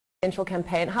presidential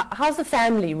campaign. How's the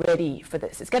family ready for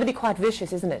this? It's going to be quite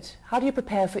vicious, isn't it? How do you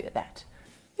prepare for that?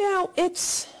 You know,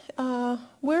 it's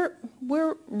we're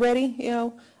ready. You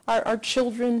know, our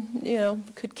children, you know,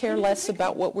 could care less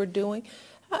about what we're doing.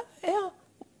 Yeah,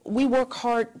 we work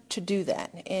hard to do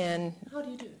that. And how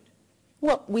do you do it?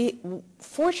 Well,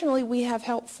 fortunately we have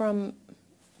help from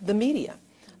the media,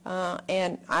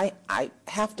 and I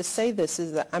have to say this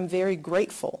is that I'm very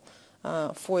grateful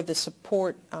for the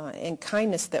support and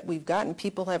kindness that we've gotten.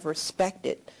 People have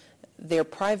respected their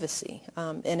privacy,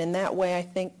 and in that way I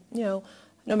think, you know,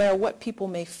 no matter what people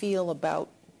may feel about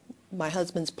my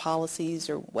husband's policies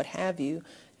or what have you,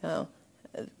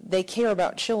 they care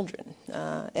about children,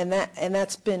 and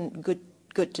that's been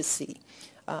good to see.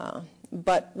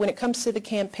 But when it comes to the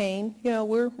campaign, you know,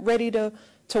 we're ready to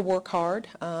work hard.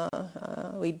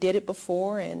 We did it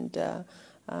before, and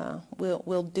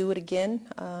we'll do it again.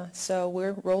 So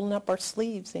we're rolling up our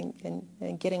sleeves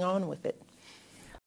and getting on with it.